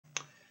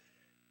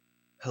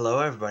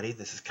Hello everybody,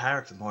 this is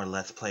Kyrick with more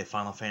Let's Play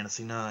Final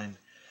Fantasy IX.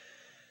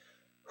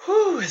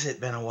 Whew, has it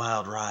been a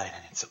wild ride,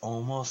 and it's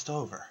almost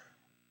over.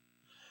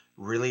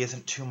 Really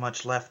isn't too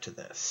much left to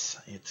this.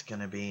 It's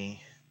gonna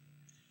be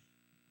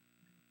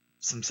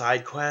some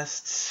side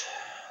quests,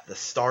 the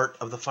start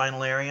of the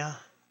final area,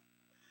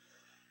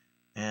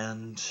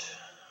 and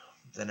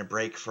then a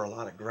break for a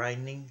lot of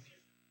grinding.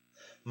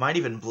 Might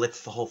even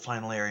blitz the whole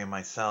final area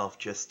myself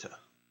just to...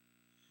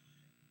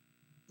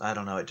 I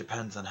don't know, it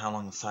depends on how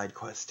long the side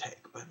quests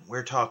take, but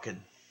we're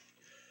talking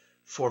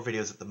 4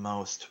 videos at the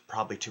most,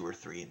 probably 2 or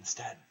 3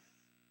 instead.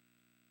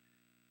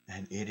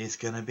 And it is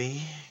gonna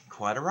be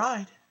quite a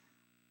ride.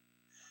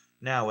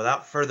 Now,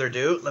 without further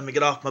ado, let me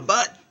get off my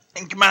butt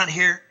and come out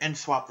here and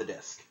swap the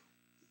disc.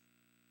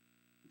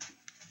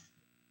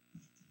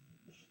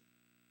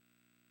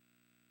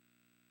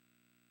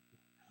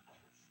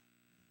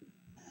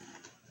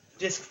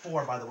 Disc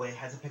 4, by the way,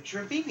 has a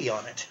picture of Vivi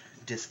on it.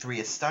 Disc 3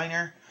 is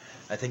Steiner.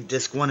 I think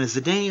Disc 1 is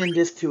Zidane, and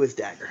Disc 2 is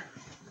Dagger.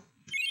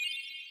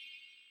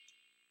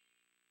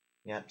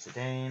 Yep,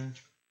 Zidane,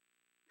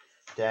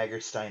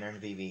 Dagger, Steiner, and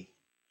Vivi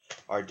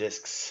are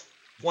Discs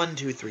 1,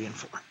 2, 3, and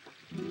 4.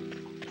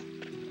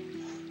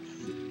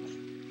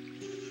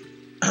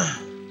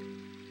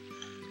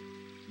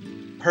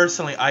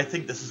 Personally, I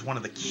think this is one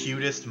of the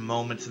cutest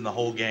moments in the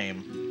whole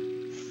game.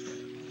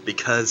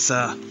 Because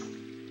I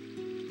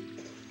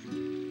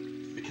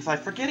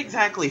forget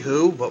exactly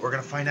who, but we're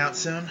going to find out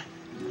soon.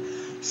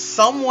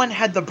 Someone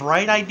had the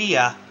bright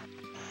idea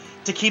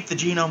to keep the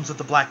genomes of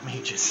the black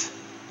mages.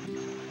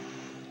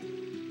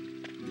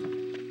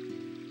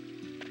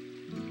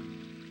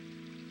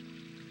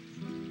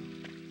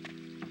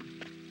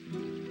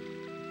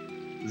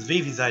 It was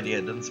Vivi's idea,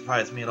 it doesn't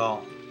surprise me at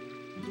all.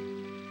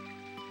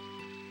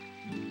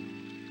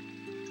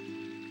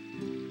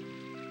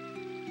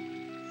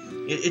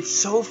 It's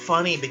so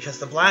funny because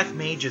the black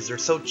mages are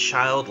so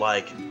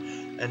childlike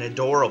and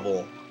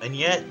adorable, and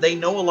yet they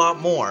know a lot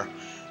more.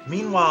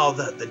 Meanwhile,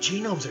 the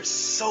genomes are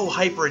so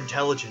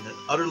hyper-intelligent and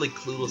utterly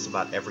clueless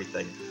about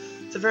everything.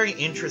 It's a very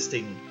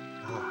interesting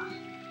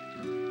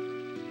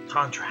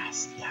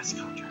contrast. Yes,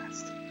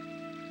 contrast.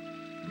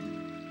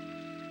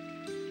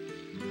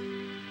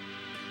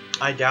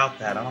 I doubt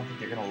that. I don't think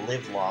they're going to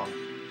live long.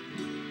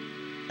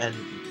 And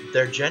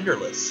they're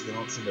genderless. They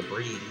don't seem to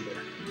breed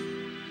either.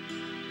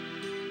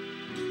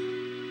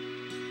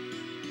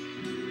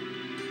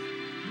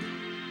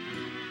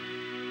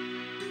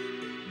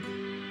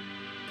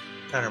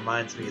 Kind of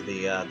reminds me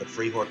of the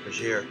Freehort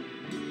Bashir.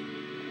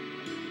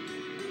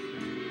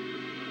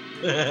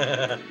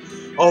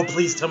 Oh,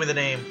 please tell me the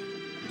name.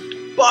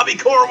 Bobby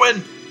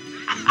Corwin!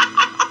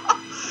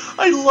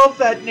 I love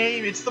that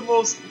name. It's the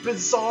most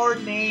bizarre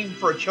name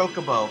for a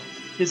chocobo.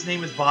 His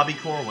name is Bobby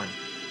Corwin.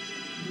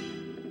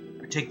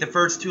 Take the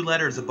first 2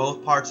 letters of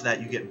both parts of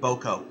that, you get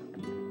Boko,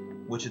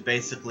 which is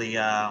basically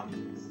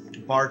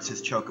Bart's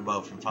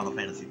chocobo from Final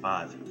Fantasy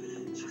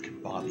V. Fucking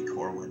Bobby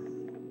Corwin.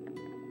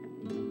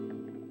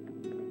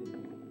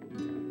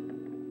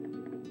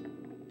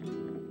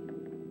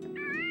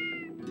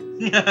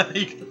 Yeah,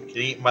 you can get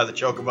eaten by the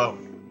chocobo.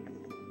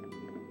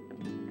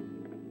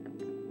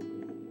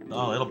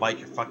 Oh, it'll bite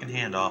your fucking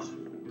hand off.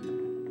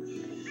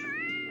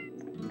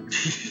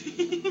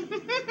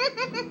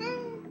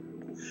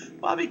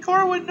 Bobby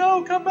Corwin,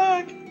 no, come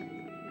back!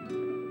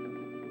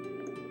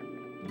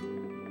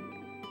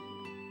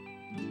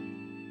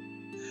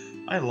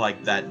 I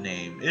like that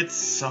name. It's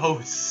so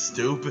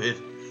stupid.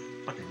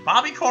 Fucking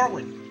Bobby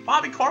Corwin.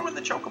 Bobby Corwin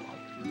the chocobo.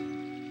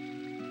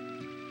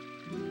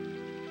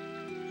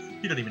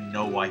 You don't even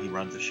know why he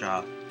runs a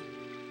shop.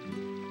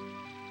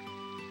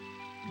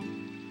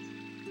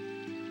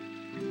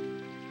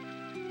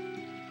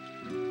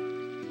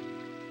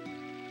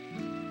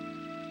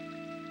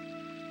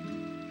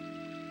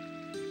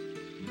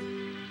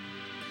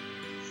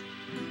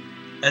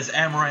 As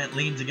Amaranth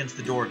leans against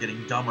the door,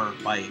 getting dumber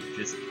by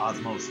just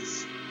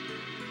osmosis.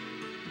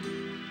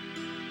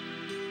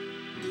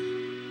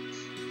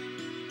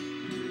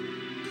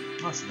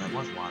 Oh, so that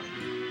was Wally.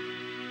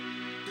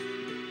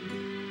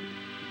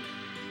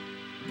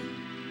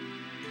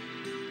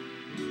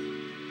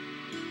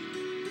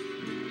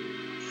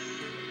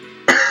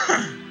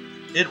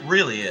 It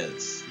really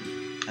is.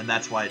 And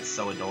that's why it's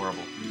so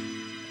adorable.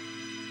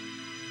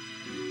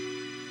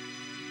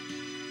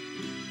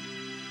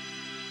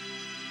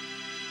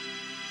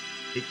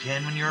 It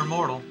can when you're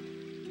immortal.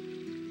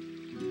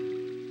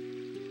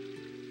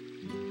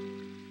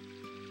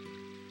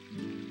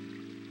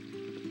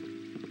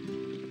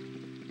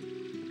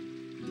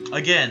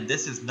 Again,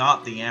 this is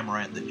not the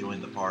Amaranth that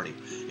joined the party.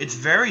 It's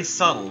very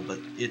subtle, but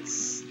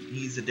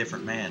he's a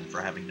different man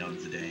for having known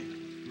Zidane.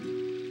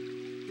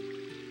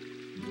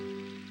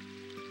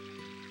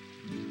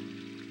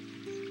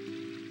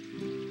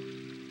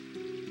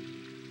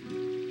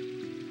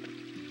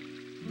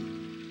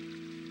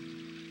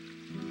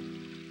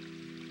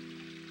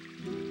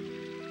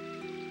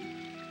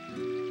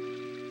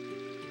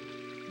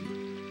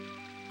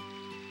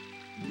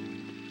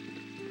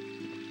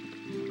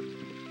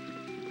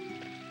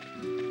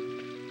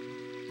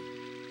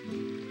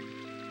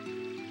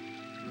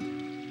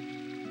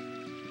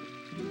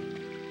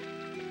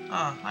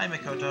 Ah, hi,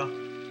 Mikoto.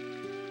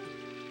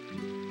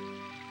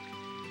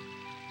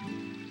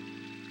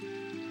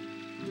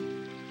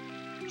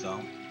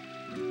 So,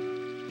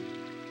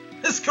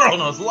 this girl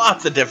knows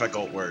lots of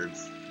difficult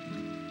words.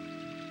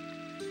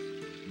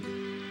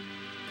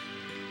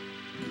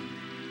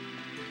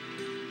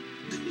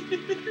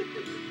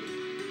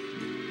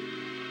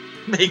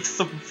 Make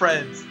some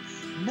friends.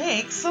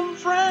 Make some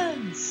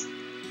friends.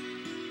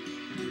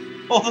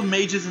 All the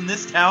mages in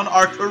this town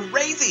are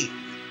crazy.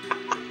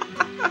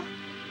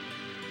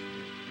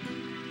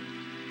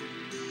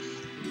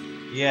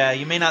 Yeah,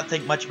 you may not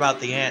think much about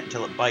the ant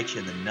until it bites you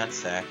in the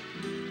nutsack.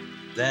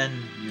 Then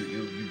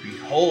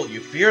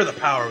you fear the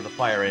power of the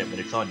fire ant when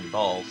it's on your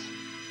balls.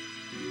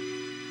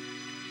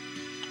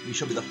 We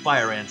shall be the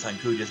fire ants on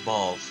Kuja's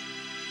balls.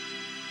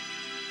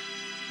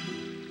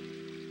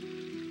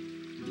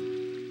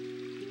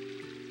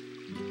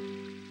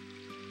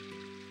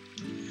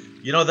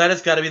 You know, that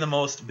has got to be the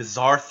most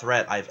bizarre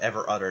threat I've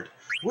ever uttered.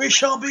 We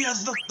shall be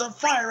as the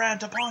fire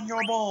ant upon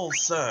your balls,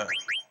 sir.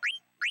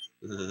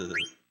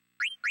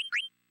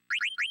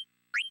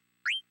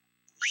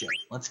 Shit,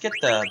 let's get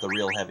the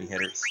real heavy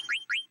hitters.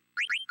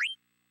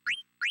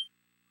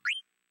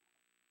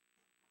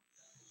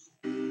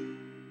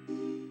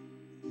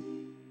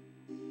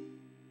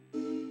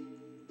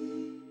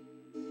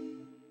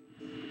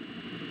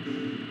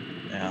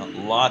 Now,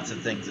 lots of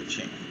things have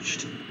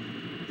changed.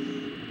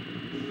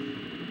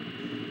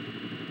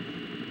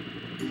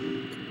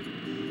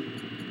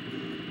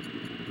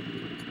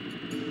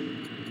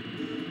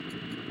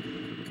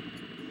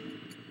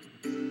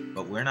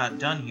 But we're not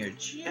done here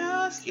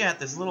just yet.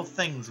 There's little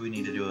things we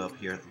need to do up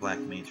here at the Black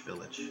Mage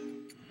Village.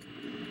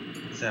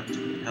 Except it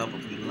would help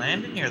if we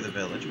landed near the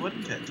village,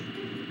 wouldn't it?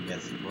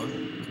 Yes, it would.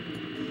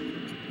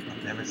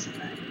 I'll never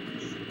survive.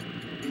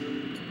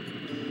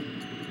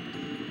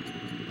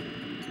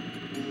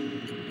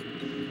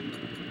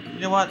 You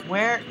know what?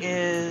 Where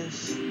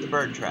is the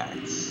bird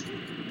tracks?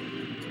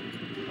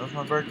 Where's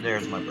my bird?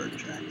 There's my bird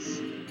tracks.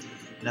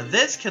 Now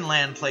this can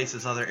land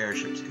places other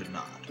airships could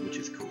not, which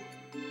is cool.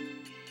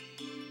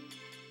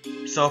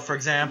 So, for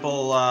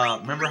example,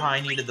 remember how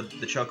I needed the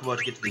chocobo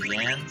to get to the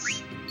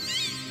Yans?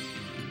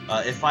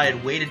 If I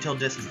had waited till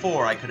Disc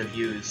 4, I could have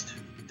used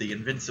the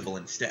Invincible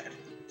instead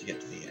to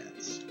get to the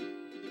Yans.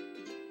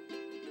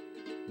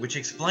 Which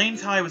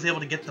explains how I was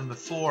able to get them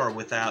before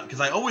without... Because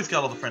I always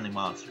got all the friendly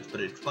monsters, but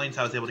it explains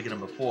how I was able to get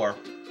them before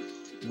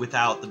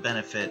without the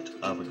benefit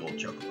of a gold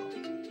chocobo.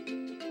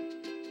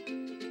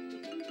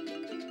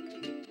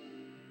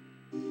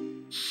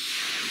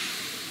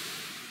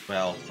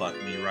 Well, fuck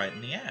me right in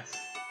the ass.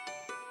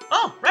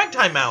 Oh,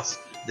 Ragtime Mouse!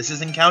 This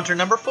is encounter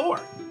number 4.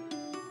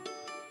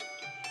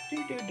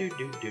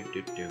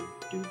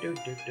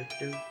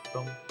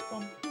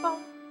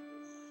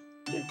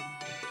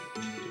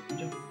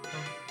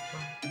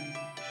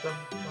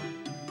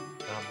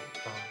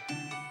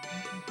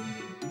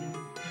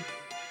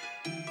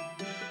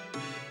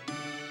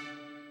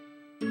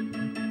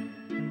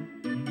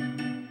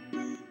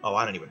 Oh,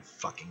 I don't even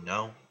fucking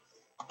know.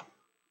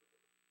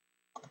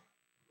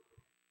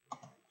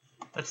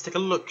 Let's take a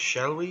look,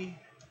 shall we?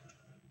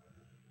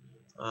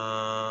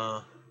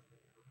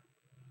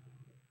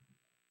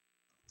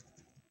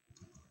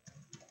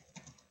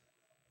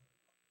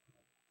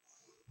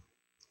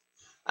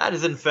 That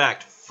is in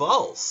fact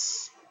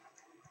false.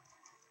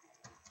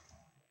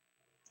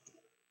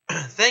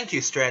 Thank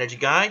you, Strategy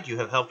Guide. You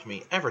have helped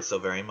me ever so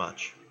very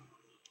much.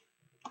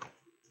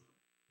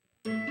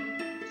 I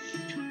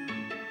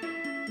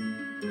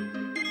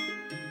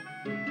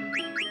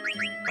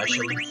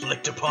shall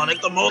inflict upon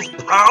it the most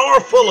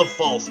powerful of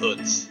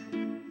falsehoods.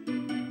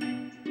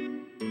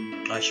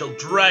 I shall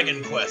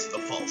Dragon Quest the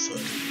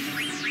falsehood.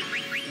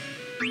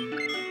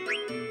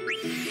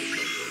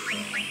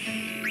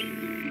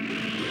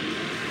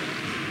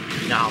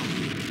 Nom.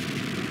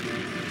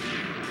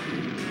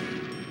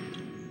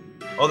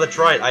 Oh, that's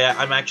right.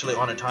 I'm actually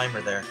on a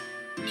timer there.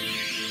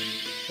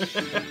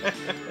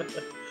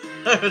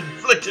 I've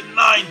inflicted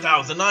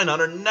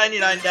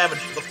 9,999 damage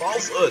to the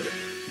falsehood.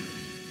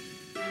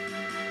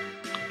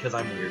 Because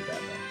I'm weird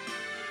that way.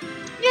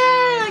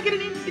 Yay! I get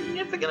an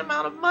insignificant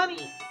amount of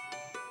money.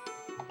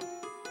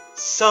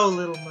 So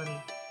little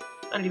money.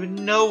 I don't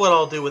even know what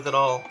I'll do with it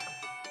all.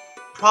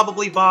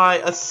 Probably buy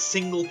a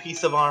single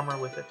piece of armor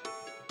with it.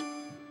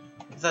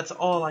 Because that's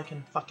all I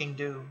can fucking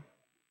do.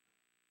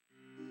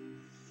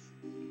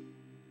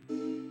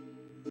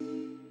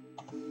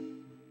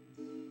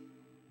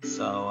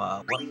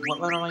 So,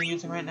 what am I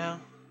using right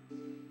now?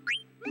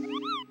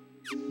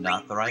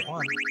 Not the right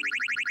one.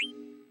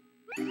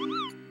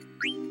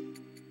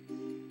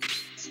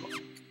 This one.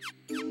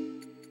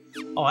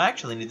 Oh, I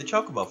actually need the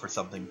chocobo for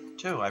something,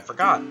 too. I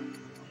forgot.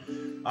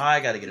 I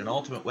gotta get an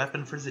ultimate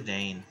weapon for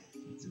Zidane.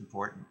 It's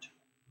important.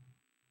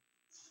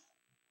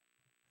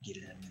 Get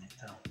it in a minute,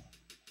 though.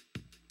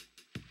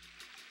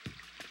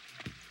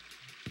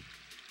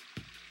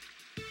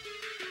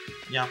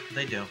 Yeah,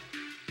 they do.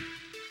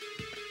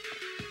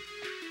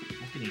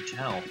 What can you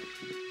tell?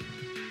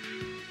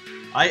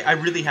 I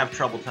really have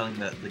trouble telling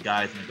the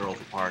guys and the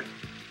girls apart.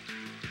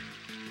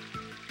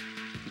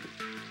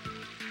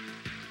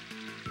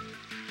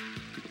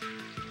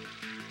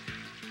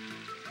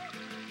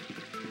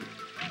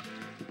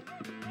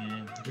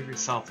 Give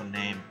yourself a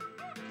name.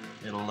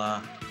 It'll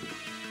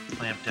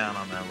clamp down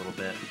on that a little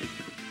bit.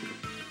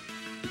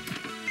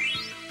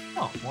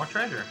 Oh, more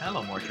treasure.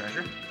 Hello, more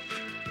treasure.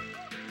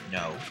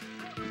 No.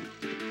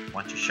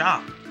 Want to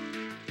shop.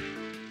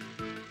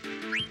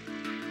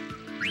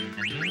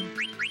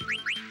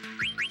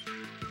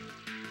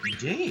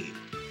 Indeed.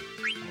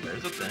 Well,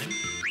 there's a thing.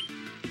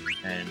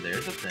 And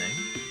there's a thing.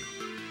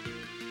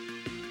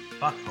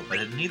 Fuck, hope I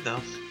didn't need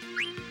those.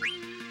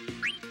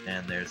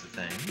 And there's a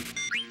thing.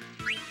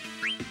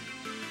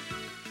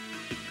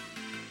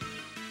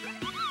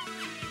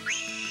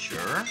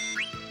 Sure.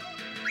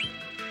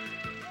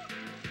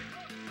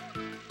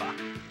 Fuck.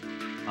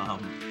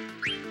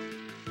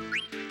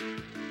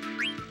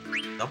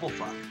 Double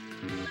fuck.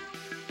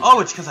 Oh,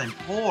 it's because I'm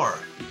poor.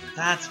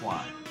 That's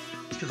why.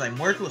 It's because I'm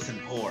worthless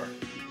and poor.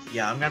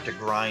 Yeah, I'm gonna have to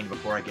grind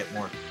before I get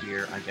more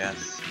gear, I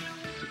guess.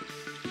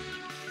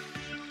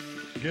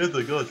 Guess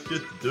I got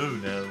shit to do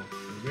now.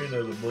 I'm running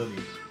out of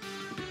money.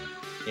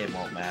 It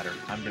won't matter.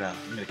 I'm gonna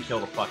kill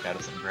the fuck out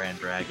of some grand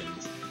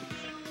dragons.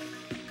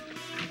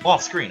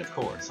 Off screen, of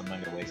course. I'm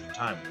not gonna waste your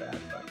time with that,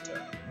 but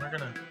we're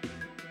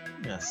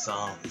gonna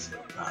solve this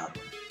little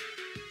problem.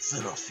 This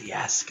little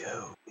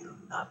fiasco will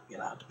not be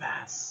allowed to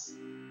pass.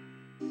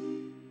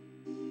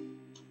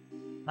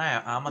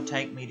 Now, I'm gonna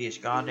take me this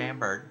goddamn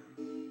bird.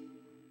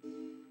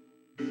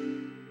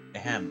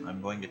 Ahem, I'm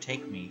going to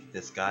take me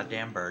this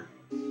goddamn bird.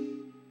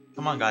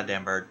 Come on,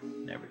 goddamn bird.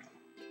 There we go.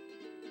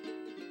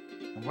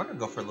 And we're gonna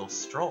go for a little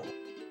stroll.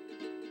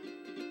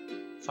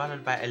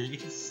 Followed by a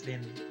little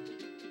swim.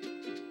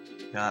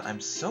 God,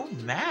 I'm so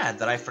mad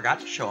that I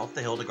forgot to show off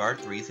the Hildegard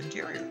 3's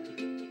interior.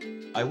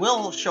 I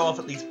will show off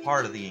at least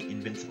part of the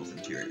Invincible's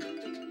interior.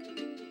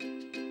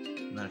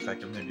 Matter of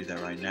fact, I'm gonna do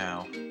that right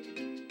now.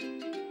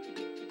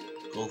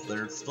 Because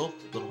there's stuff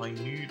that I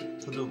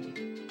need to do.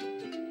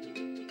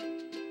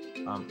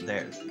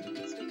 There's the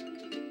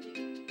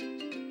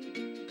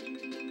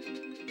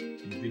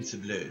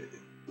Invincible.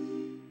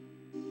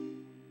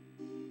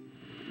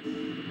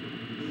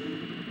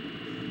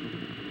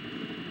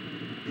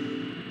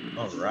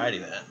 Alrighty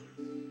then.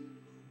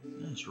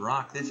 Let's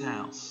rock this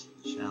house,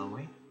 shall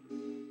we?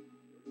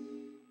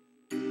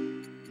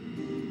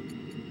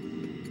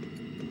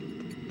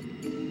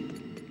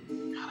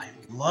 God, I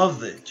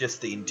love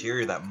just the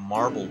interior, that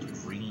marbled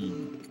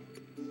green.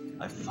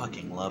 I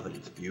fucking love it,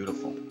 it's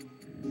beautiful.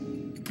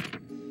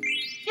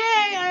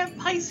 Yay, I have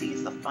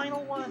Pisces, the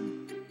final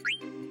one!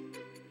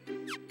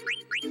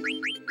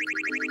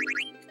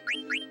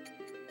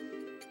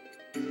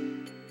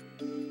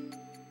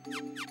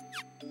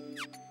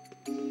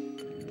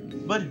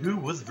 But who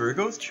was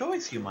Virgo's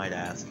choice, you might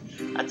ask?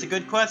 That's a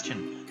good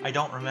question. I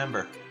don't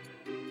remember.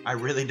 I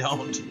really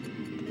don't.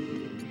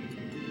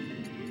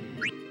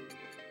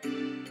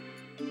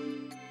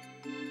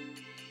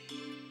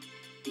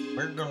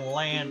 We're gonna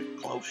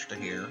land close to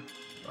here.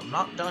 I'm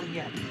not done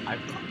yet.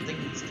 I've got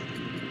things to do.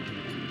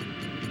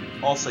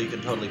 Also, you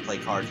can totally play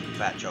cards with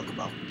Fat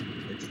Chocobo.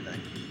 It's a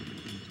thing.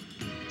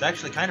 It's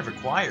actually kind of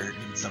required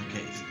in some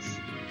cases.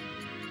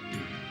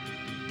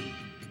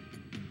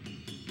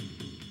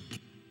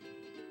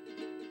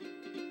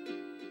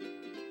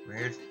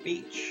 Where's the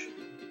beach?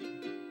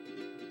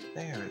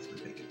 There is the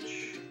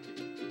beach.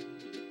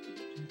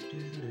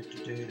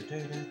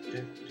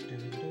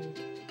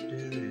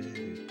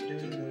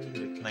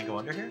 Can I go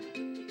under here?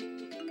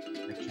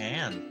 I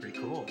can. Pretty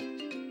cool.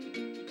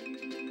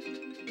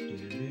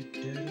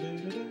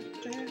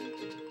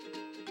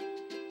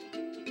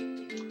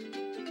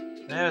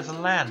 There's a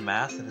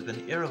landmass that has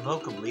been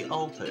irrevocably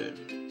altered.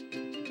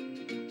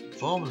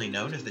 Formerly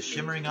known as the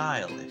Shimmering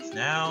Isle, it's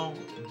now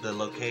the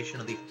location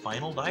of the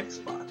final dive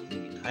spot in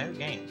the entire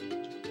game.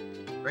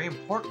 A very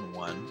important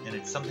one, and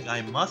it's something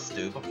I must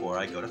do before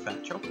I go to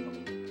Fat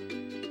Chocobo.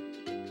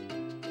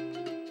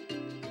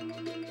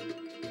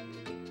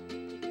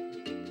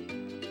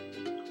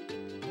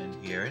 And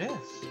here it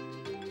is.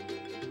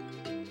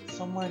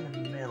 Somewhere in the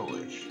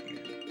middle-ish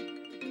here.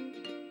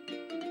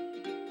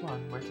 Come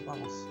on, where's the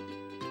bubbles?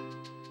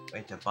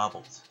 Wait, the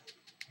bubbles.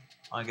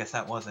 Oh, I guess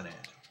that wasn't it.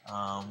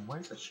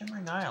 Where's the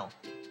Shimmering Isle?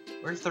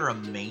 Where's the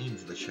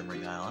remains of the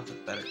Shimmering Isle? That's a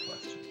better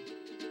question.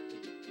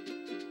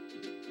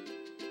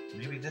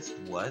 Maybe this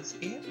was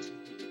it?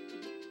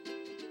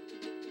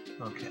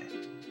 Okay.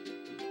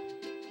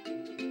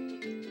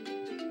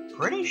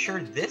 Pretty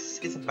sure this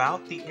is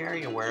about the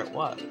area where it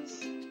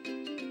was.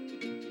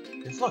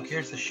 Because look,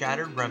 here's the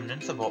shattered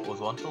remnants of what was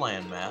once a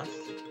landmass.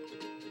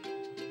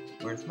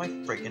 Where's my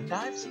friggin'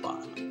 dive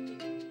spot?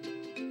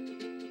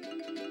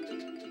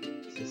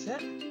 Is this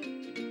it?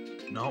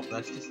 Nope,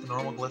 that's just the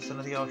normal glisten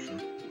of the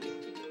ocean.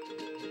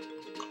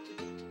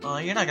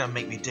 You're not gonna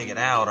make me dig it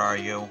out, are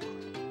you?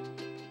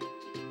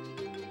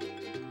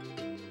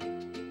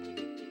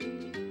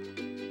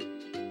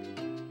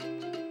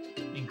 I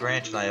mean,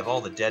 granted, I have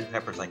all the dead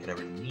peppers I could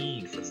ever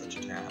need for such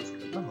a task,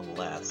 but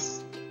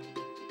nonetheless...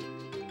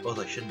 I suppose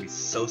I shouldn't be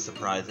so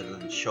surprised that it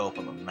doesn't show up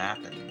on the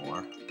map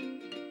anymore.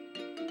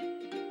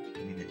 I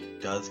mean,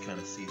 it does kind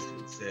of cease to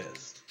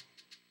exist.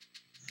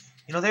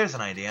 You know, there's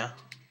an idea.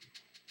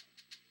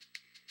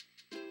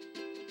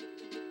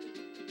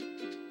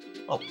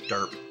 Oh,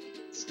 derp.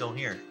 Still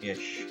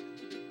here-ish. Is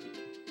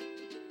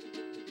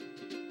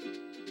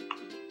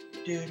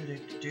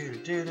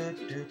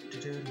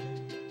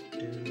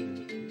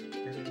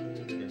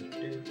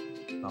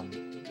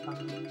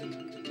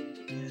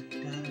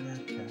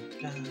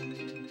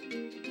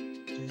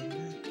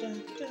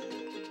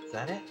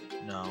that it?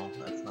 No,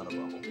 that's not a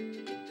bubble.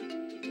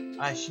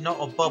 It's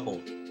not a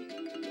bubble.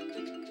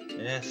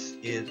 This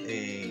is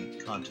a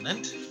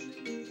continent.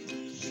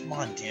 Come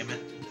on, damn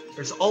it.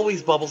 There's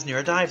always bubbles near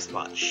a dive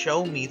spot.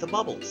 Show me the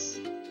bubbles.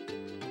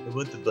 I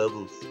want the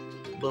bubbles.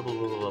 Bubble,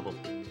 bubble, bubble.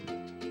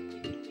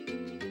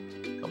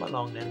 Come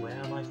along then, where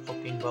are my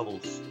fucking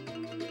bubbles?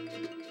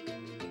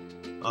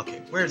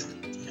 Okay, where's the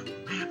damn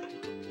map?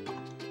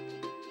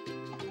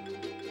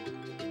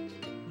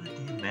 My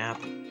damn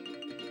map.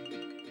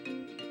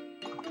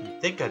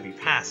 You'd think I'd be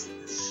past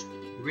this.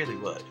 You really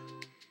would.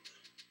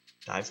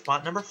 Dive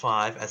spot number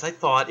 5. As I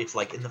thought, it's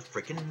like in the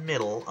frickin'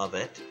 middle of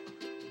it.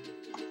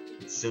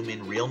 Let's zoom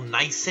in real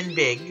nice and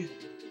big.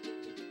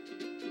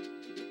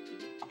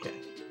 Okay,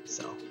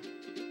 so.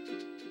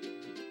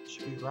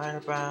 Should be right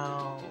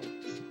about...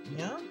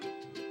 Yeah?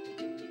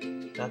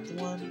 Is that the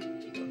one?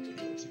 Okay,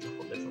 there's a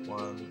couple different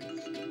ones.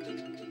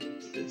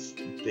 It's this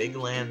big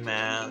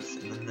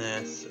landmass, and then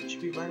this. It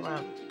should be right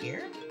around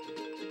here?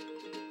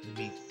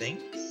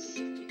 Methinks?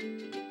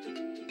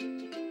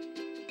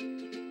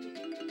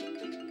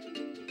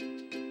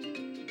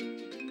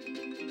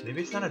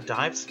 Maybe it's not a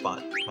dive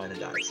spot kind of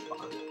dive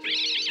spot.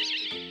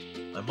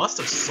 I must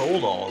have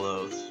sold all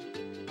those.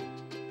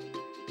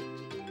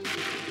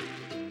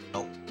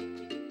 Oh.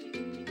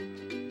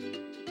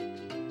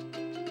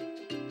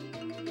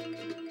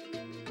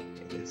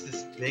 Okay, there's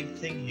this big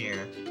thing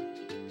here.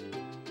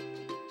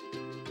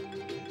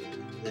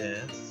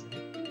 This.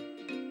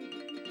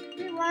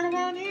 Maybe right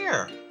around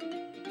here.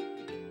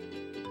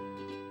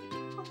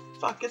 What the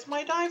fuck is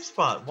my dive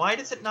spot? Why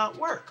does it not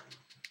work?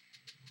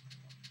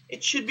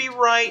 It should be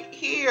right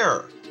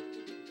here.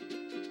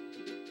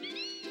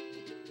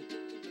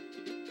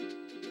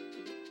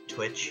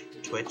 Twitch,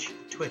 twitch,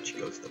 twitch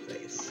goes the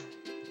face.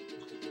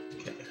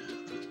 Okay.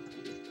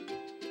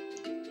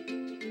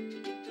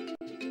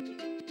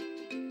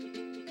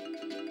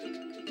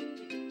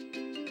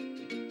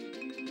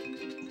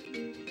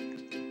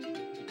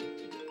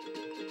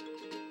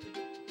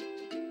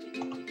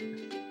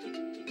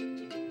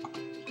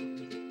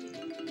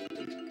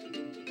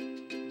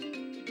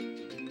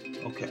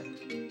 Okay.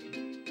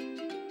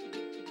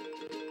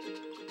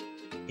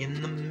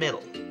 In the middle.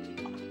 Okay,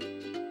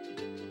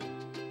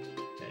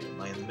 am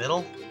I in the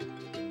middle?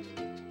 I'm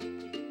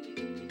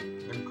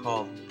gonna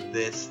call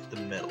this the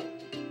middle.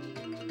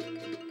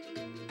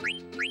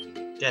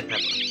 Dead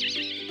pepper.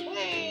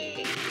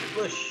 Hey!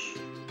 Bush.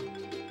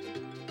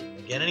 Did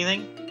I get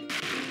anything?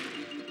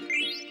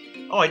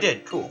 Oh, I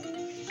did. Cool.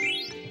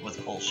 What's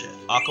bullshit?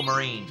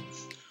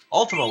 Aquamarines.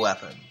 Ultima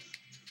weapon.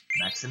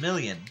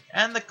 Maximilian.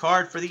 And the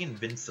card for the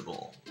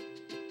Invincible.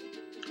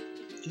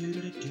 Let's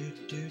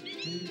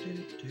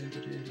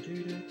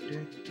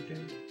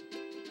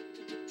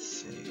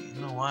see, I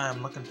don't know why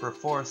I'm looking for a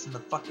forest in the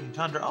fucking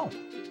tundra. Oh, I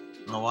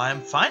don't know why I'm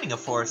finding a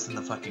forest in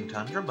the fucking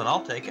tundra, but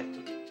I'll take it.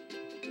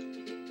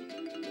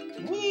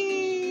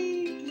 Whee!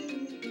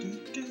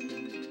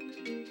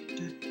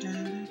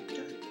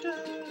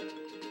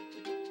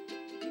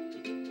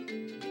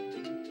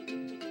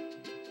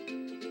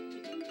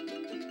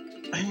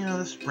 You know,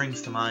 this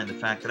brings to mind the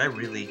fact that I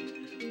really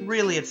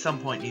at some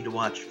point need to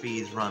watch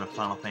Fee's run of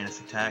Final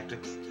Fantasy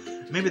Tactics.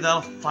 Maybe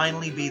that'll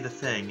finally be the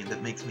thing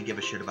that makes me give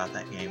a shit about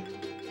that game.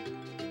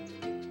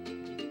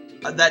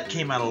 That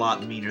came out a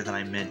lot meaner than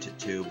I meant it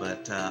to,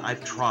 but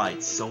I've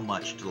tried so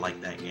much to like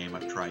that game.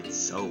 I've tried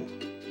so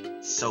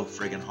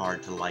friggin'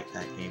 hard to like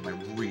that game. I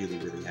really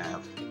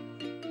have.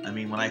 I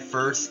mean, when I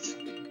first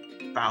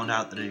found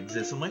out that it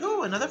exists, I'm like,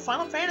 oh, another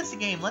Final Fantasy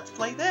game, let's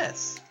play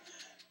this.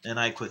 And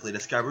I quickly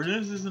discovered,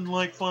 this isn't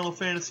like Final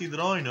Fantasy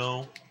that I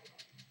know.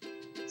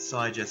 So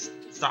I just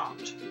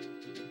stopped.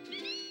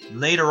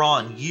 Later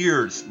on,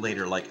 years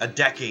later, like a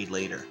decade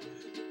later,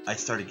 I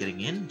started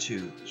getting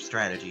into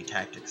strategy,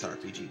 tactics,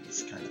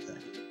 RPGs kind of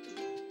thing.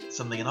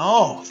 So I'm thinking,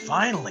 oh,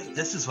 finally,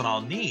 this is what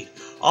I'll need.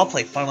 I'll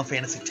play Final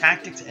Fantasy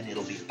Tactics and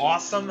it'll be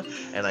awesome.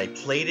 And I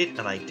played it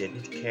and I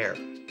didn't care.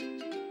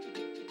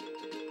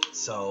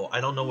 So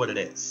I don't know what it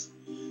is.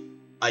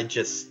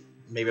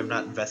 Maybe I'm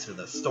not invested in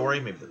the story,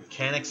 maybe the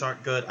mechanics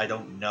aren't good, I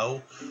don't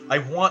know. I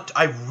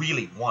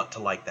really want to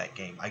like that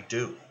game, I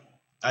do.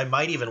 I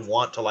might even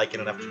want to like it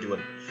enough to do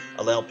an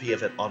LP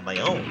of it on my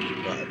own,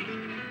 but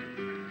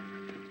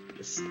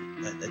just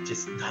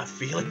not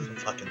feeling the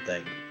fucking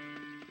thing.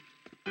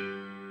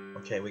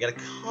 Okay, we got a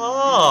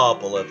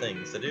couple of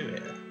things to do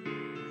here.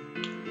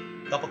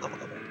 Couple.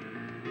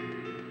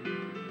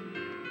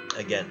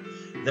 Again,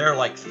 there are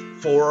like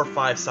 4 or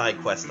 5 side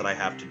quests that I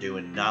have to do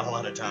and not a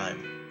lot of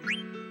time.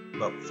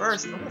 But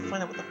first, I'm gonna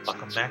find out what the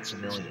fuck a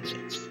Maximilian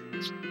is.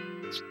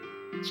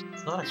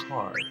 It's not a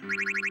card.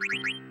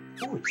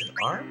 Ooh, it's an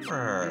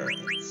armor.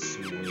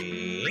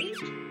 Sweet.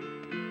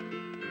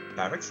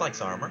 Fabrics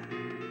likes armor.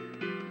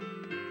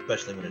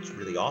 Especially when it's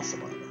really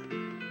awesome armor.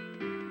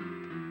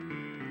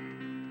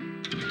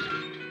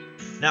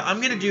 Now,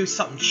 I'm going to do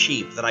something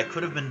cheap that I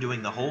could have been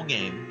doing the whole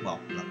game. Well,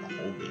 not the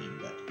whole game,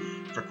 but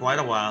for quite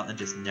a while and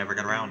just never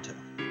got around to.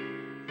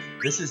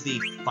 This is the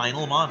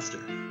final monster.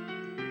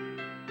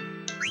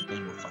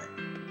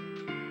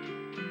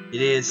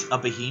 It is a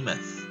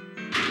behemoth.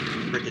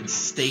 Freaking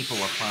staple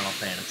of Final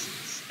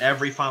Fantasies.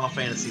 Every Final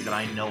Fantasy that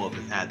I know of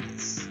has had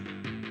this.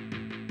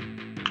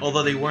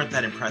 Although they weren't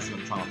that impressive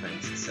in Final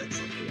Fantasy VI, let's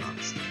be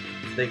honest.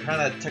 They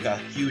kind of took a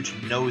huge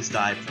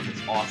nosedive from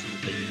as awesome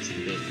as they used to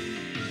be.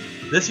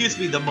 This used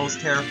to be the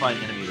most terrifying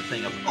enemy, the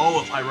thing of, oh,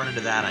 if I run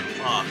into that, I'm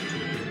fucked.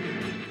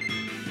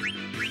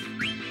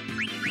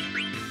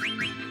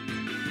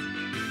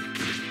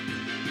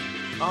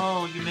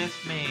 Oh, you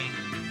missed me.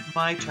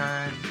 My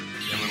turn,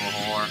 you little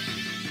whore.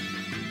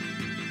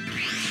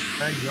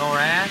 Where's your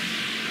ass?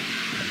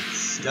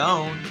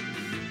 Stone.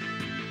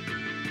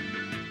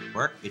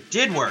 Work? It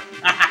did work!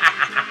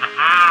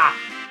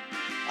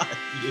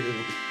 You.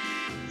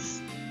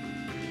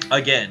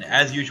 Again,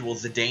 as usual,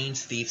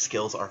 Zidane's thief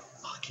skills are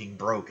fucking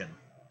broken.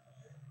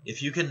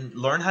 If you can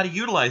learn how to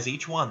utilize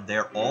each one,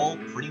 they're all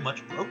pretty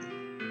much broken.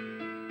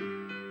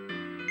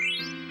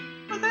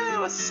 But there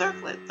was a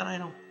circlet that I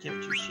don't give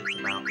two shits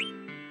about.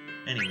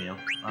 Anyway,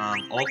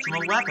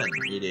 ultimate weapon.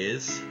 It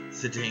is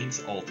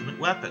Zidane's ultimate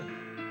weapon.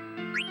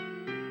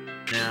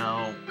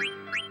 Now,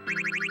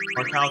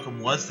 Orichalcum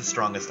was the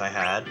strongest I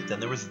had. Then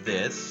there was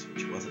this,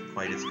 which wasn't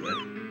quite as good.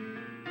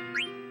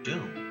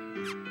 Doom.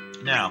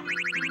 Now,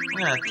 I'm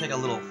going to take a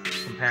little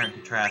compare and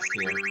contrast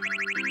here.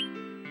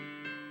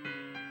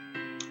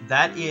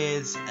 That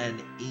is an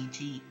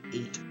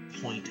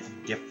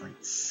 88-point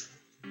difference.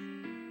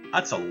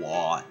 That's a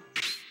lot.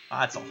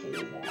 That's a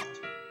whole lot.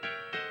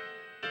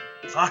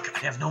 Fuck, I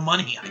have no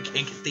money. I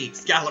can't get the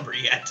Excalibur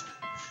yet.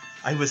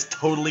 I was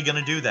totally going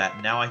to do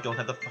that. Now I don't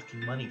have the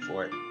fucking money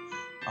for it.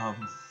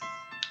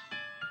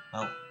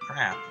 Well,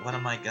 crap. What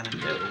am I going to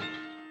do?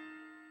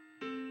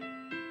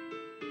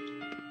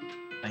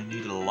 I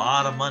needed a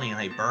lot of money and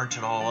I burnt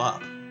it all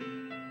up.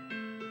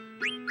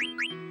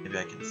 Maybe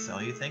I can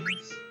sell you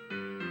things?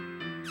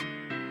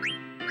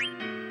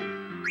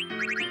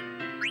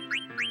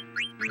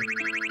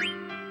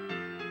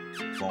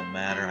 Won't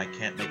matter, I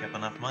can't make up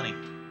enough money.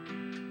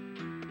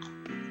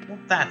 Well,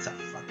 that's a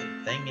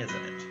fucking thing,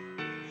 isn't it?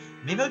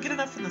 Maybe I'll get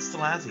enough from the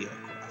Stelazio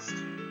quest.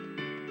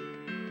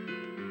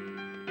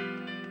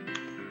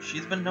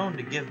 She's been known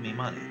to give me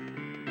money.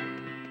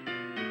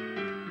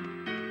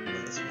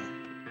 This way.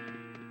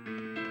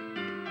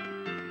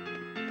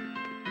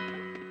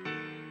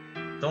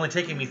 It's only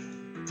taking me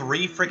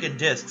 3 freaking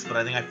discs, but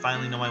I think I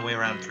finally know my way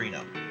around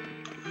Trino.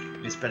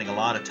 I'll be spending a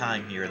lot of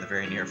time here in the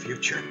very near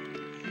future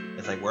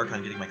as I work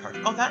on getting my card.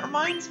 Oh, that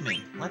reminds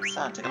me. Let's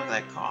take a look at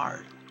that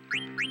card.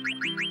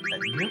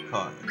 That new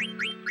card.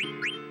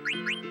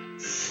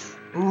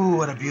 Ooh,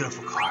 what a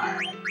beautiful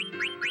card.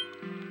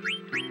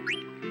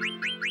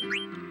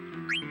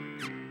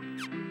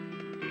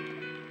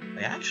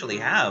 I actually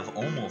have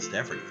almost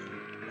everything.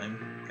 I'm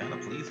kind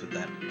of pleased with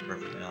that, to be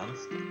perfectly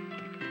honest.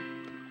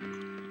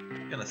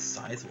 I've got a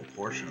sizable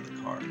portion of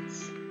the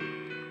cards.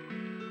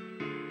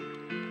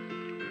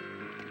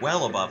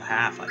 Well above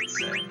half, I'd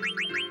say.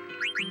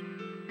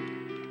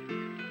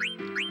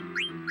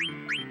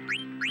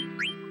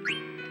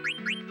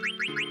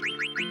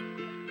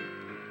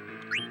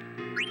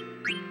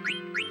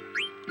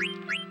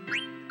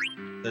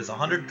 There's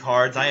 100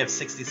 cards, I have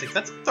 66.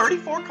 That's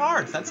 34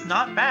 cards. That's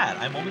not bad.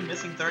 I'm only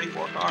missing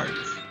 34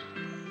 cards.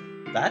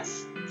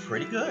 That's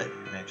pretty good,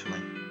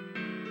 actually.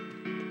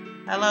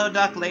 Hello,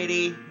 duck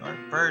lady, or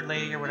bird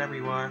lady, or whatever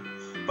you are.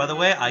 By the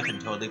way, I can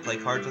totally play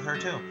cards with her,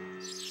 too.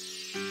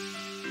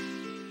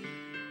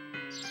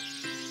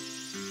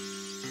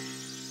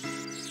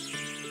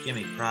 Give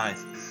me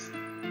prizes.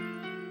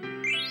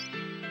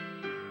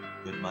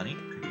 Good money.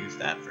 Could use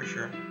that for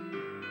sure.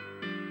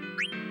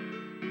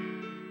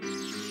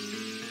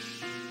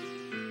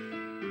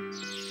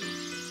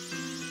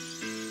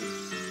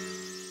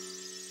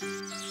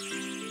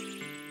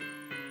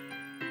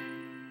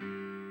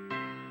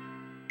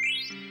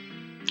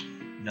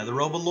 Another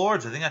robe of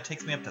lords. I think that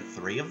takes me up to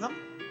 3 of them.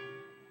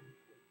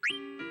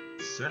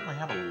 Certainly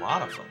have a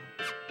lot of them.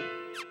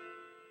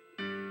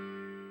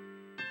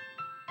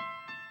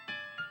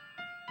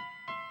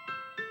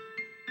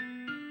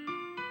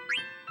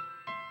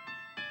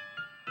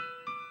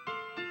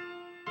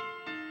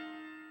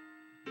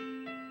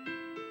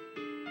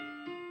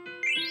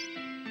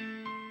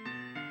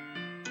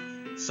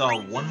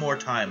 So, one more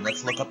time,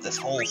 let's look up this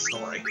whole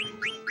story.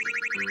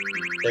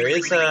 There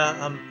is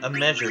a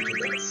measure to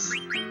this.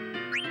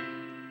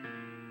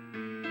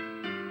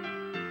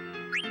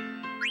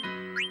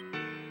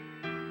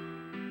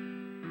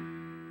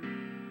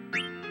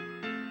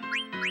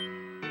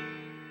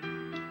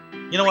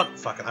 You know what?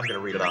 Fuck it, I'm gonna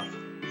read it off.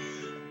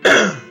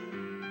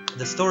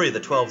 The story of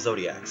the 12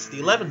 Zodiacs. The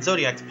 11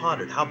 Zodiacs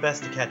pondered how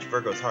best to catch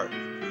Virgo's heart.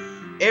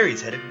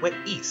 Aries headed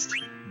east.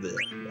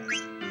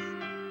 West.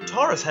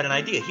 Taurus had an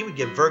idea. He would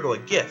give Virgo a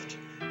gift.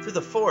 Through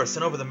the forest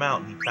and over the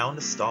mountain, he found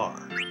a star.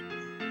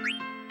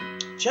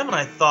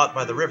 Gemini thought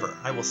by the river,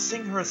 I will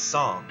sing her a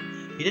song.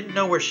 He didn't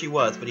know where she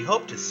was, but he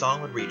hoped his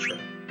song would reach her.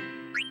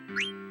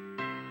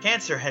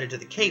 Cancer headed to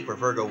the cape where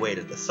Virgo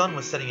waited. The sun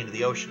was setting into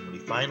the ocean. Would he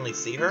finally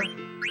see her?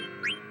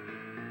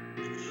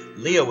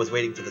 Leo was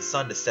waiting for the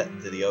sun to set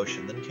into the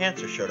ocean. Then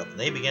Cancer showed up, and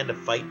they began to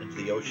fight into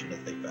the ocean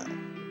as they fell.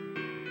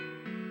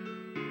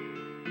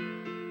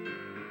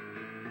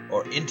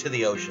 Or into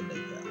the ocean they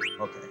fell.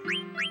 Okay.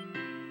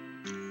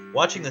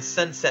 Watching the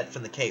sun set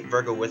from the cape,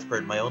 Virgo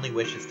whispered, my only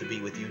wish is to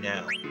be with you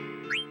now.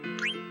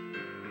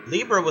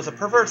 Libra was a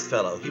perverse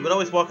fellow. He would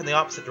always walk in the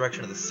opposite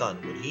direction of the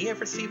sun. Would he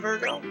ever see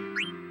Virgo?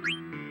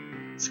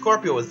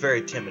 Scorpio was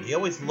very timid. He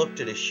always looked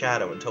at his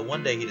shadow until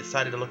one day he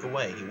decided to look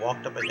away. He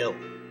walked up a hill.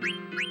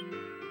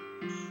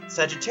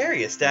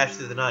 Sagittarius dashed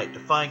through the night,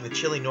 defying the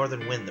chilly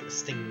northern wind that was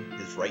stinging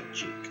his right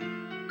cheek.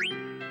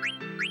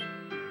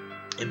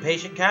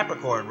 Impatient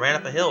Capricorn ran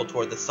up a hill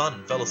toward the sun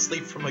and fell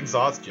asleep from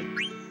exhaustion.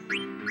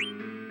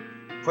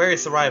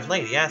 Aquarius arrived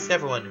late. He asked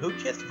everyone, who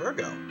kissed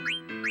Virgo?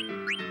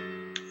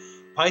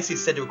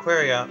 Pisces said to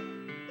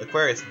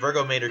Aquarius,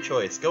 Virgo made her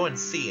choice. Go and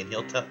see, and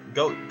he'll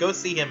go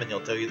see him, and he'll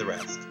tell you the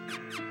rest.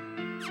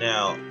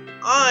 Now,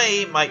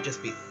 I might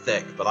just be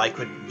thick, but I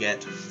couldn't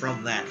get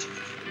from that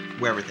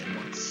where everything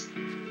was.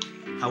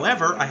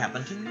 However, I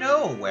happen to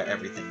know where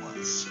everything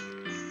was.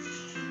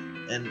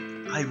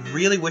 And I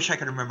really wish I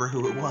could remember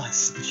who it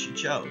was that she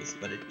chose,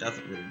 but it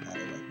doesn't really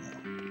matter right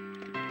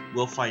now.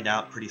 We'll find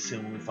out pretty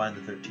soon when we find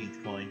the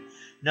 13th coin.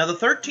 Now, the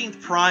 13th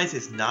prize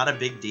is not a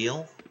big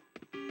deal.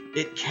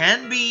 It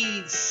can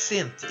be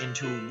synthed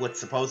into what's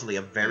supposedly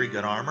a very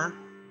good armor,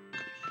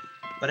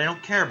 but I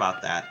don't care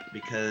about that,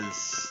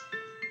 because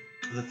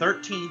the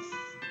 13th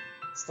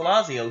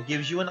Stellazio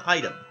gives you an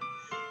item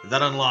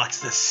that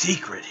unlocks the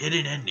secret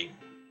hidden ending.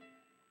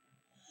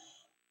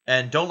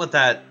 And don't let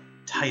that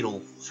title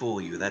fool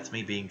you. That's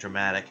me being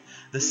dramatic.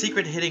 The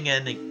secret hidden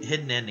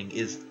ending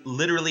is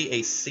literally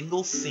a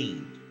single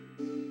scene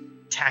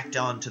tacked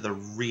on to the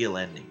real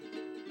ending.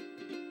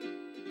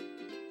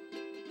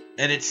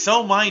 And it's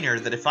so minor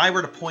that if I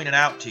were to point it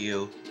out to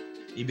you,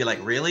 you'd be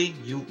like, really?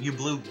 You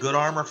blew good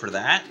armor for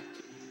that?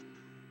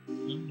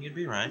 You'd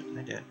be right.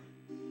 I did.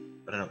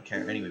 But I don't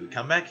care. Anyway, we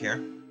come back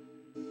here.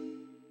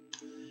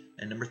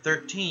 And number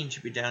 13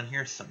 should be down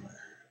here somewhere.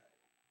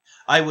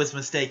 I was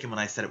mistaken when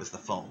I said it was the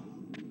phone.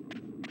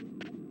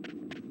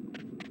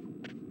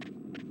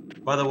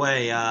 By the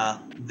way,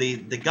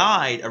 the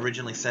guide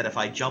originally said if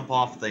I jump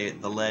off the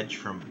ledge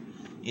from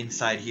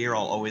inside here,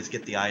 I'll always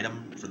get the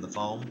item from the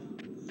phone.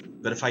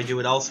 But if I do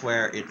it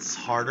elsewhere, it's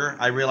harder.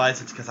 I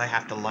realize it's because I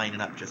have to line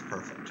it up just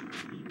perfect.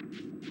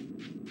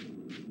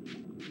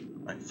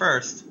 Alright,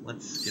 first,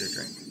 let's get a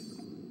drink.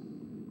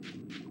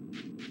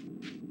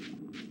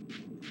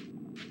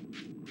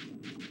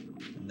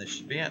 And this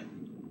should be it.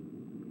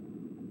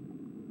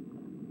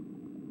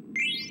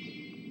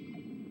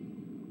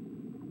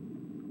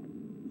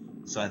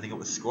 So I think it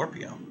was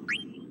Scorpio.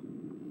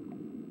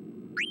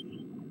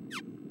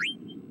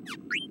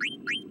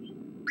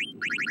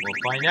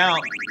 We'll find out.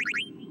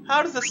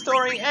 How does the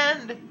story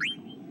end?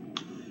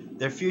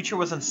 Their future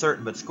was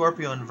uncertain, but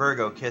Scorpio and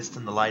Virgo kissed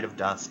in the light of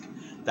dusk.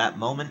 That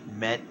moment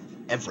meant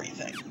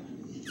everything.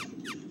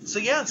 So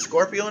yeah,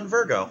 Scorpio and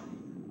Virgo.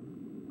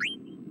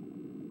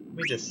 Let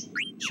me just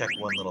check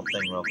one little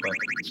thing real quick.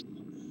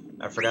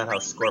 I forgot how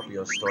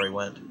Scorpio's story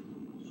went.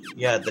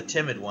 Yeah, the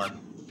timid one.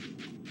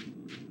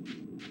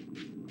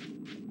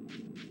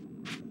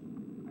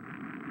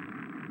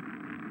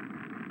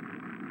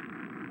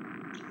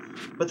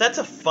 But that's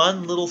a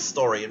fun little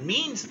story. It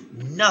means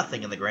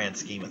nothing in the grand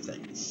scheme of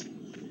things.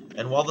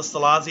 And while the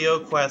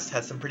Stellazio quest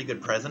has some pretty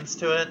good presence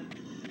to it,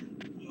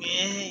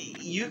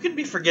 you could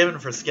be forgiven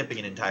for skipping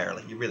it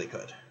entirely. You really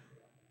could.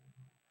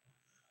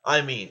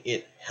 I mean,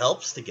 it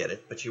helps to get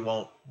it, but you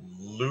won't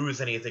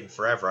lose anything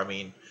forever. I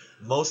mean,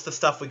 most of the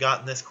stuff we got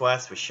in this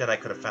quest was shit I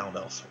could have found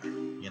elsewhere,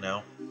 you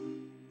know?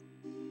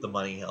 The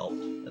money helped,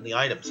 and the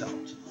items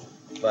helped.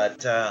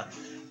 But,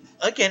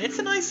 again, it's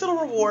a nice little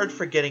reward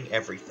for getting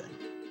everything.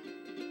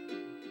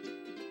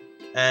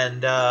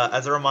 And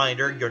as a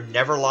reminder, you're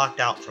never locked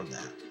out from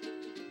that.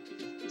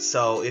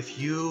 So if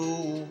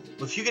you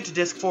get to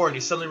Disc 4 and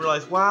you suddenly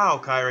realize, wow,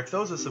 Kyrick,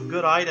 those are some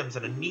good items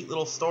and a neat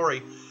little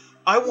story,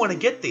 I want to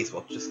get these.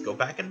 Well, just go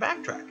back and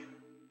backtrack.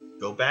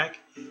 Go back,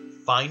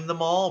 find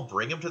them all,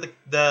 bring them to the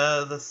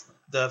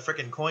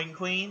frickin' Coin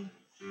Queen,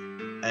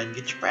 and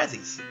get your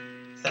prezzies.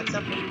 It's that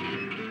simple.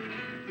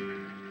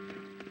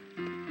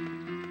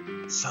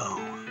 So,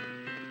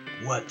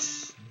 what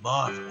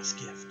marvelous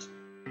gift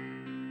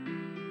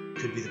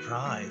could be the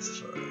prize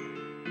for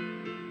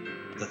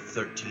the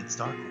 13th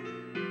Star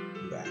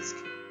Coin, you ask?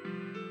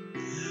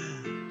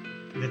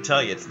 I'm going to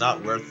tell you, it's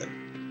not worth it.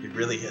 It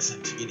really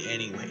isn't, in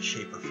any way,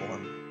 shape, or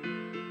form.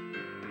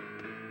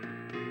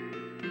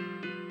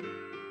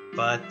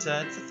 But it's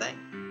a thing.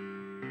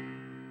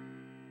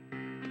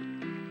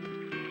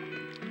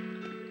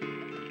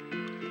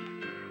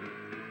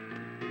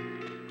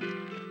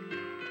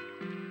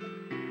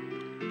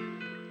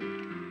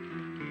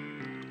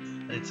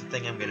 And it's a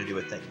thing I'm going to do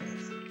a thing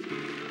with.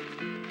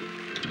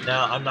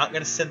 Now, I'm not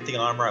going to synth the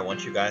armor. I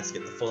want you guys to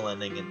get the full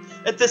ending. And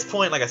at this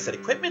point, like I said,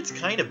 equipment's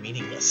kind of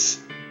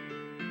meaningless.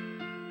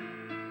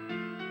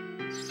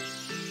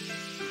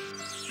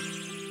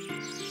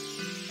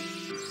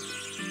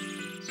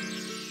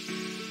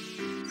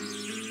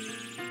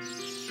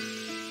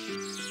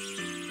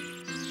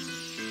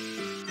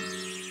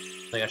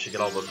 I think I should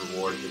get all those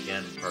rewards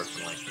again,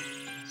 personally.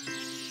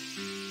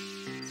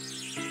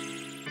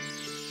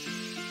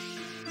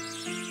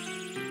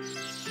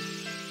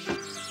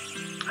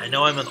 I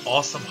know I'm an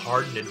awesome,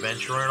 hardened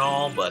adventurer and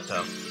all, but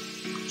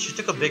she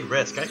took a big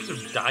risk. I could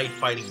have died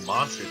fighting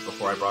monsters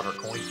before I brought her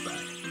coins back.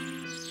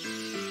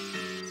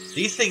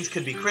 These things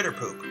could be critter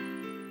poop.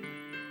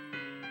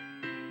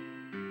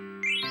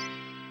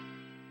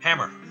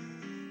 Hammer.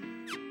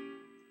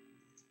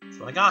 That's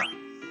what I got.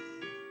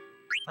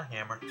 A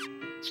hammer.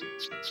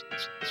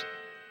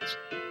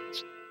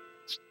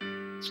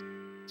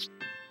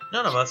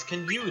 None of us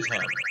can use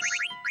hammers.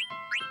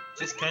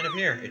 Just kind of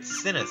here.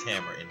 It's Cinna's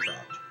hammer, in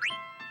fact.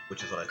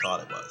 Which is what I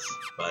thought it was.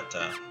 But,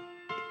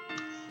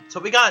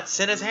 so we got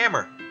Cinna's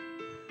hammer.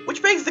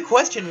 Which begs the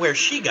question where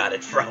she got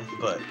it from,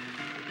 but...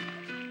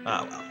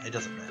 oh, well, it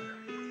doesn't matter.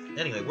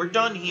 Anyway, we're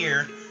done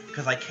here,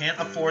 because I can't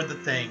afford the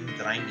thing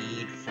that I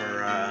need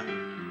for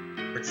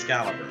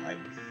Excalibur.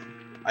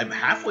 I'm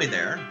halfway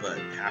there, but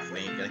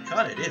halfway ain't gonna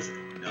cut it, is it?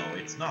 No,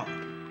 it's not.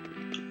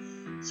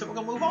 So we're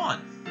gonna move on.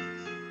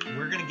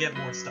 We're gonna get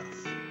more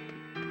stuff.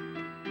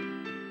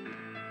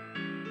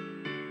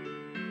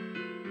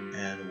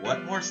 And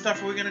what more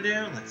stuff are we gonna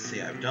do? Let's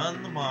see, I've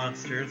done the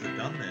monsters, I've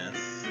done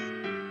this.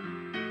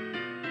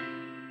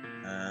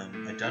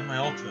 I've done my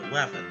ultimate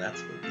weapon,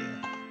 that's a big deal.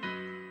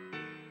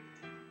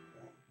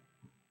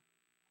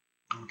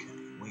 Okay,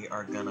 we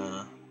are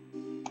gonna...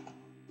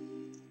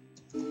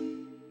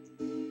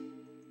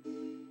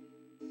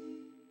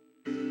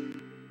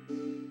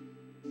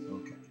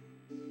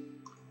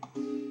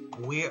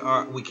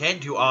 We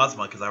can't do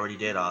Ozma because I already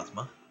did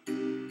Ozma.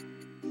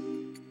 I'm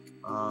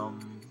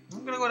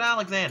gonna go to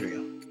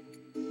Alexandria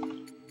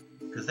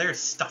because there's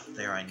stuff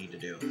there I need to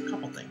do. A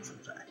couple things, in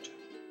fact.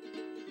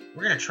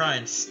 We're gonna try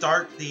and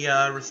start the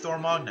Restore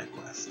Mognet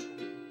quest.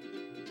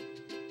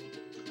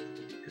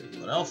 Because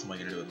what else am I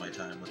gonna do with my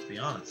time? Let's be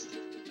honest.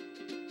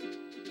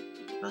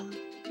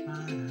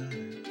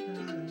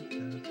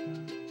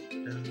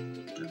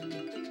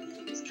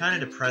 It's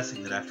kind of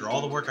depressing that after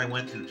all the work I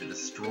went through to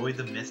destroy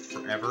the mist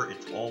forever,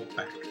 it's all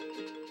back.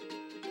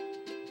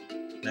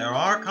 There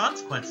are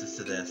consequences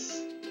to this.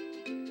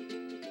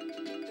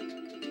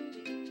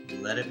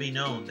 Let it be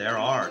known, there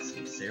are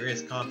some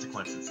serious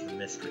consequences to the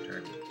mist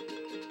returning.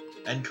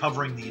 And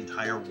covering the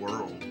entire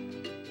world.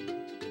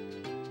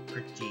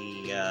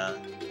 Pretty,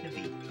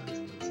 heavy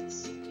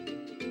consequences.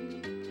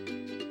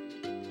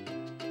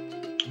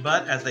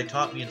 But, as they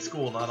taught me in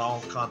school, not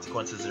all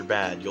consequences are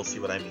bad. You'll see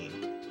what I mean.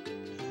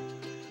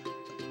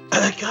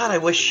 God, I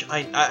wish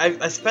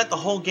I spent the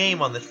whole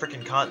game on this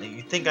frickin' continent.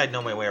 You'd think I'd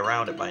know my way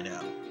around it by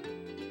now.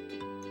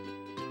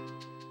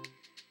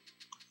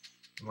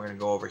 We're gonna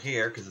go over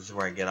here, because this is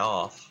where I get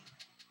off.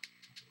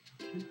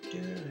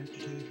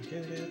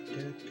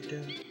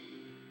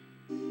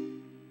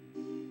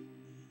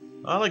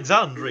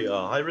 Alexandria,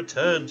 I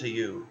return to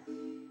you.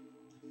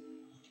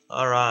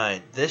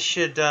 Alright, this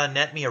should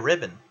net me a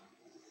ribbon.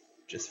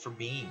 Just for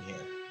being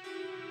here.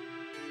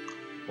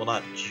 Well,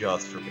 not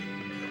just for being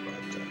here, but...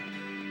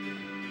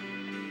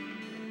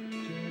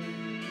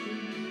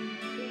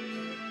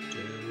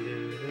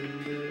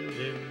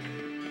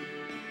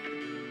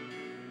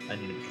 I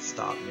need to make a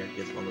stop near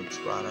Gizmo Luke's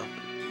Grotto.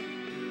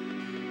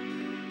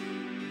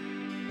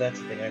 That's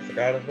the thing I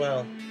forgot as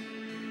well.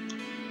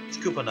 It's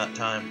Koopa Nut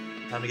time.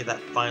 Time to get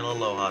that final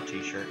Aloha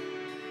t-shirt.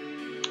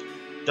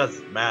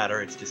 Doesn't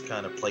matter, it's just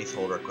kind of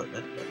placeholder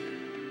equipment, but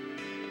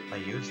I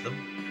use them.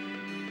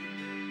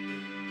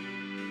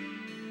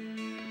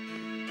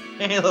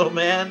 Hey, little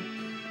man.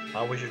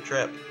 How was your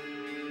trip?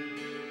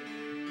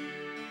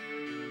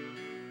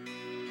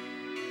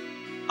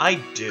 I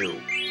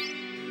do.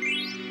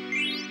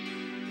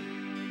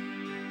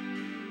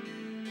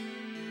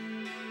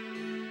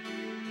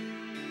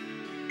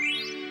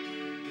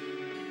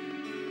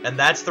 And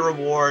that's the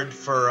reward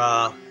for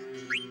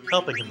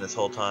helping him this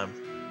whole time.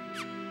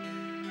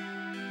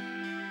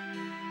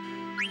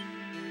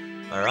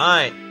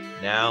 Alright,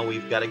 now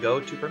we've got to go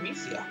to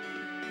Bermesia.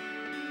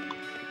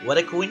 What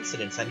a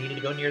coincidence, I needed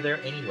to go near there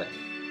anyway.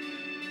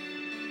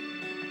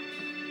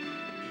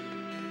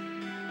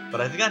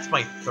 But I think that's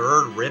my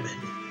third ribbon.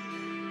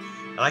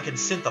 And I can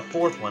synth the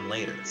fourth one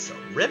later. So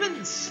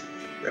ribbons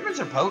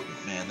are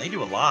potent, man. They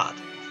do a lot.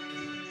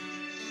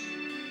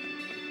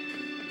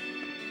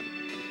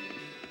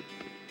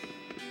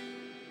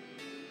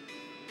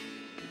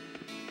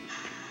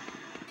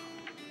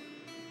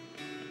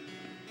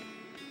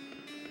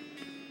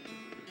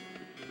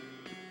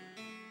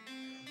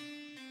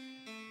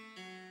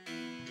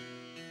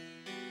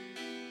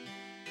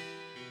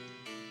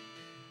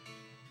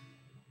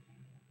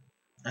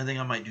 I think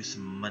I might do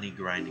some money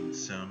grinding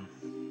soon.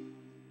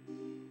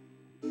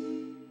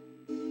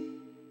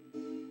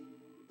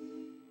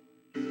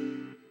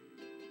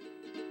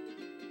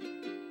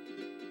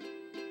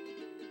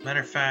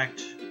 Matter of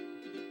fact,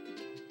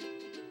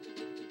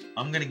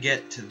 I'm gonna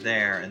get to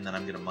there and then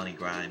I'm gonna money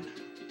grind.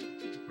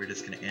 We're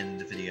just gonna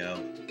end the video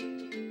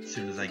as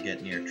soon as I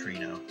get near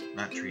Trino.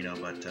 Not Trino,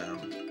 but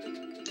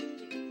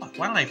fuck,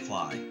 why don't I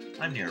fly?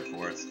 I'm near a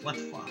forest.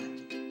 Let's fly.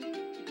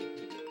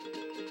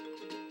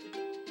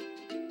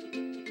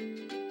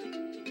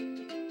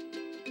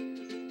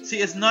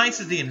 See, as nice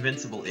as the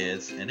Invincible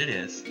is, and it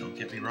is, don't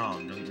get me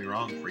wrong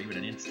for even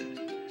an instant.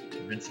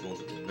 Invincible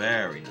is a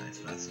very nice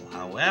vessel.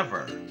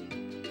 However,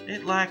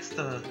 it lacks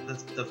the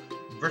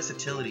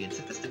versatility and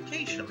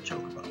sophistication of a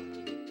chocobo.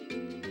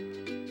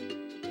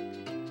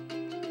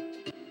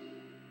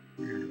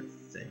 Weird of a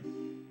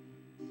thing.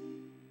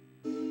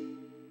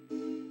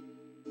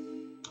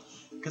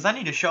 Because I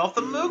need to show off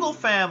the Moogle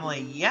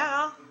family,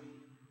 yeah!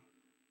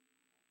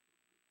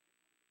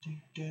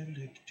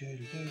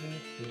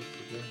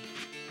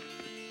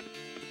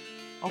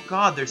 Oh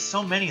god, there's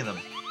so many of them.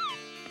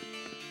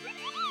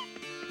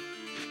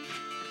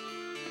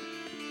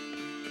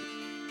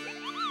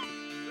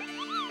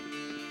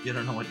 You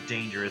don't know what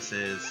dangerous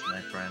is, my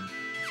friend.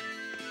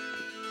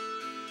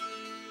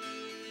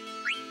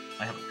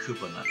 I have a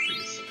Koopa nut for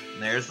you, sir.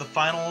 And there's the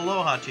final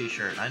Aloha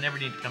t-shirt. I never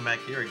need to come back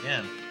here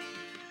again.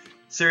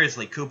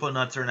 Seriously, Koopa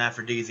nuts are an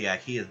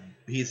aphrodisiac.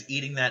 He's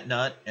eating that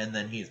nut, and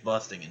then he's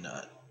busting a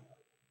nut.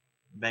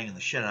 Banging the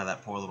shit out of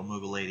that poor little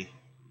Moogle lady.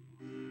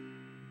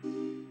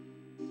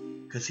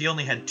 Because he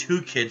only had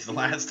 2 kids the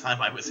last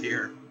time I was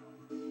here.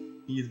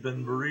 He's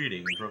been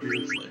breeding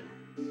profusely.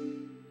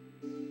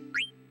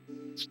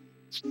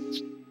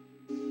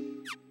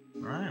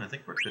 Alright, I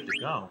think we're good to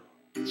go.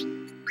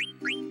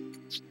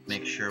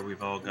 Make sure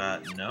we've all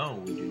got...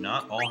 No, we do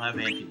not all have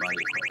antibody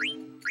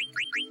equipment.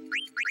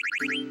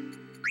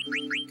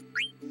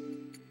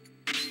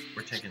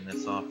 We're taking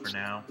this off for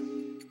now.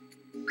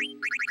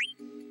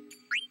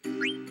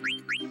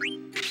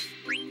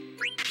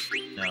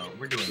 No,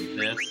 we're doing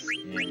this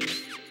and...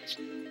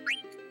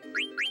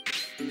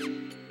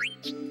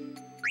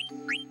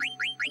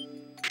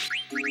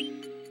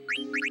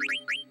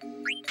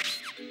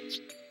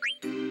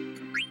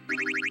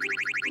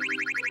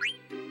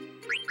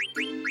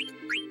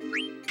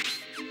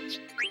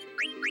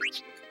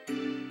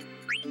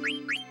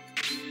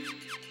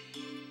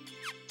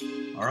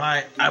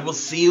 Alright, I will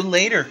see you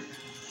later.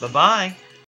 Bye-bye.